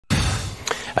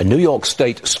A New York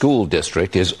State school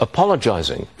district is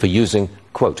apologizing for using,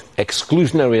 quote,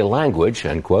 exclusionary language,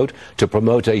 end quote, to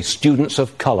promote a Students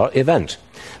of Color event.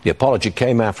 The apology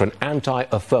came after an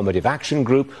anti-affirmative action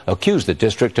group accused the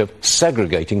district of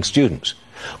segregating students.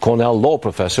 Cornell law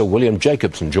professor William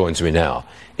Jacobson joins me now.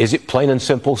 Is it plain and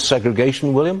simple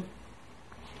segregation, William?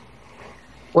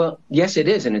 Well, yes, it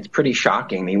is, and it's pretty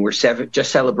shocking. I mean, we're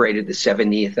just celebrated the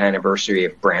 70th anniversary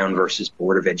of Brown versus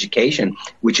Board of Education,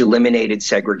 which eliminated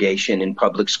segregation in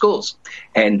public schools.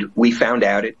 And we found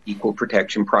out at Equal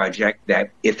Protection Project that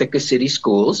Ithaca City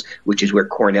Schools, which is where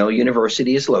Cornell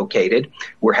University is located,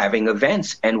 were having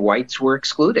events, and whites were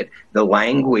excluded. The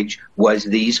language was,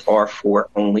 these are for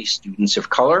only students of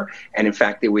color. And in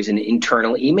fact, there was an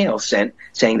internal email sent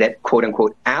saying that, quote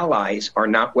unquote, allies are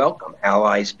not welcome,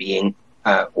 allies being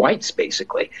whites,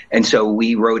 basically. And so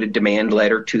we wrote a demand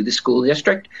letter to the school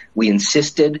district. We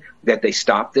insisted that they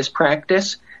stop this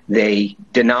practice. They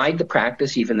denied the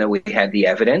practice, even though we had the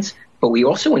evidence. But we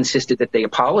also insisted that they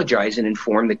apologize and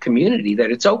inform the community that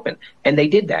it's open. And they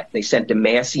did that. They sent a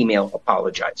mass email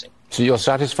apologizing. So you're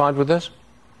satisfied with this?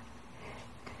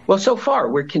 Well, so far,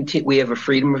 we have a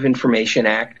Freedom of Information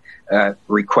Act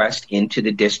request into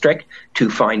the district to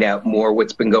find out more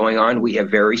what's been going on. We have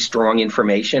very strong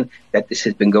information that this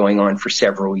has been going on for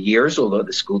several years, although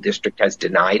the school district has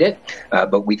denied it.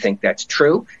 But we think that's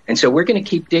true. And so we're going to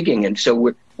keep digging. And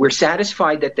so we're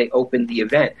satisfied that they opened the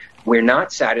event. We're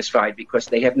not satisfied because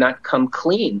they have not come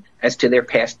clean as to their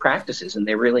past practices, and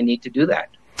they really need to do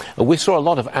that. We saw a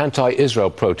lot of anti-Israel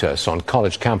protests on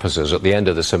college campuses at the end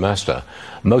of the semester.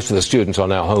 Most of the students are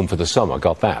now home for the summer,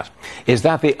 got that. Is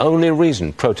that the only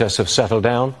reason protests have settled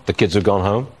down? The kids have gone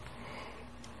home?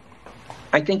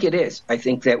 I think it is. I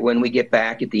think that when we get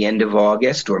back at the end of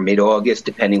August or mid-August,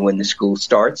 depending when the school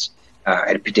starts,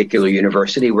 at a particular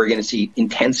university, we're going to see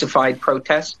intensified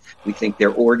protests. We think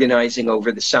they're organizing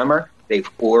over the summer. They've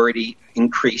already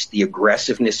increased the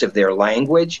aggressiveness of their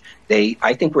language.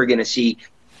 I think we're going to see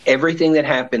everything that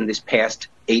happened this past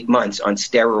 8 months on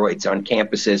steroids on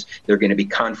campuses. They're going to be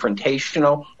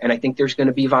confrontational, and I think there's going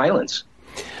to be violence.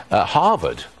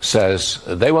 Harvard says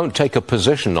they won't take a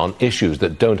position on issues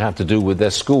that don't have to do with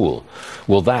their school.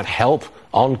 Will that help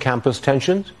on-campus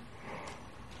tensions?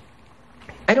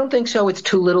 I don't think so. It's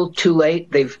too little, too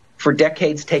late. They've, for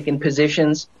decades, taken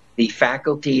positions. The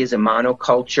faculty is a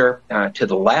monoculture to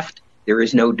the left. There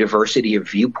is no diversity of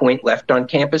viewpoint left on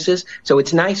campuses. So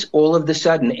it's nice all of a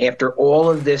sudden, after all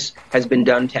of this has been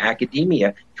done to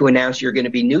academia, to announce you're going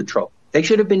to be neutral. They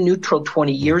should have been neutral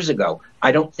 20 years ago.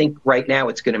 I don't think right now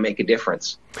it's going to make a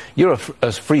difference. You're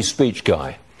a free speech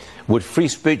guy. Would free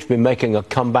speech be making a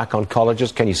comeback on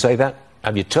colleges? Can you say that?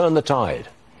 Have you turned the tide?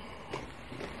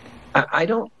 I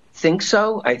don't think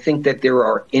so. I think that there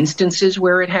are instances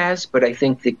where it has, but I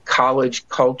think the college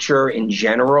culture in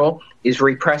general is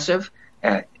repressive.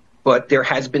 But there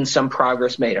has been some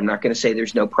progress made. I'm not going to say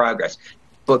there's no progress.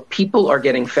 But people are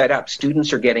getting fed up.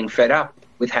 Students are getting fed up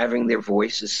with having their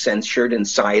voices censored and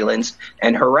silenced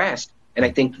and harassed. And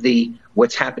I think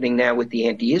what's happening now with the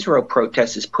anti-Israel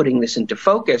protests is putting this into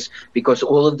focus, because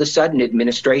all of a sudden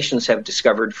administrations have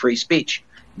discovered free speech.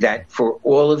 That for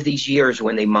all of these years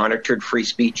when they monitored free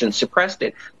speech and suppressed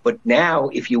it. But now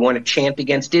if you want to chant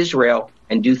against Israel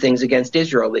and do things against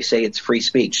Israel, they say it's free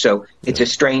speech. So it's a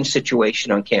strange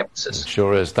situation on campuses. It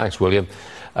sure is. Thanks, William.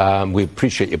 We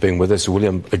appreciate you being with us.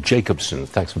 William Jacobson,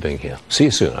 thanks for being here. See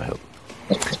you soon, I hope.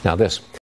 Now this.